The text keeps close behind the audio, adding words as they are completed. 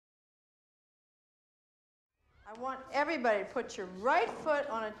I want everybody to put your right foot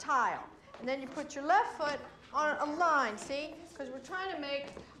on a tile, and then you put your left foot on a line, see? Because we're trying to make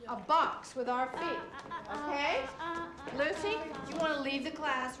a box with our feet, okay? Lucy, you want to leave the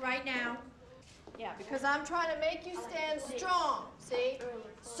class right now? Yeah, because I'm trying to make you stand strong, see?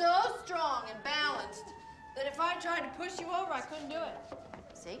 So strong and balanced that if I tried to push you over, I couldn't do it.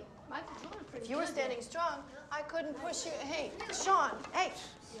 See? If you were standing strong, I couldn't push you. Hey, Sean, hey,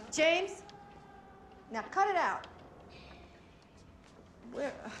 James, now cut it out.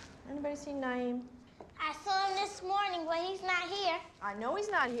 Where, anybody seen Naeem? I saw him this morning, but he's not here. I know he's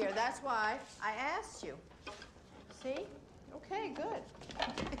not here. That's why I asked you. See? Okay,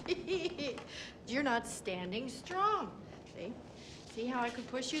 good. You're not standing strong. See? See how I could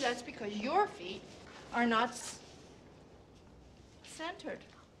push you? That's because your feet are not centered.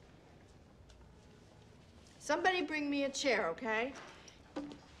 Somebody bring me a chair, okay?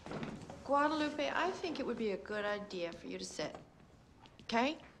 Guadalupe, I think it would be a good idea for you to sit.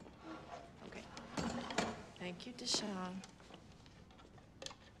 Okay? Okay. Thank you, Deshaun.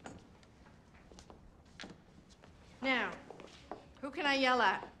 Now, who can I yell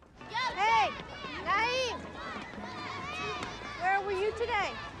at? Hey, Naeem! Where were you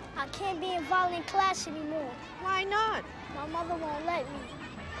today? I can't be in violin class anymore. Why not? My mother won't let me.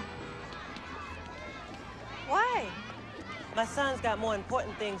 Why? My son's got more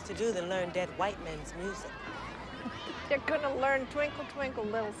important things to do than learn dead white men's music. They're gonna learn Twinkle, Twinkle,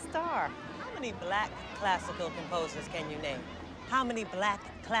 Little Star. How many black classical composers can you name? How many black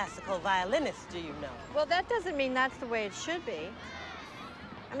classical violinists do you know? Well, that doesn't mean that's the way it should be.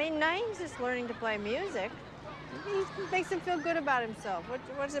 I mean, Naeem's just learning to play music. He makes him feel good about himself.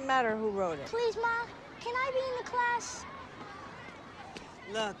 What does it matter who wrote it? Please, Mom, can I be in the class?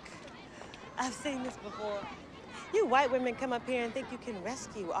 Look, I've seen this before. You white women come up here and think you can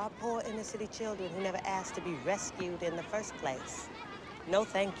rescue our poor inner city children who never asked to be rescued in the first place. No,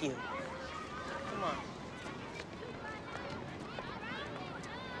 thank you. Come on.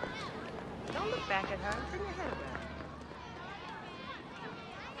 Don't look back at her. Turn your head around.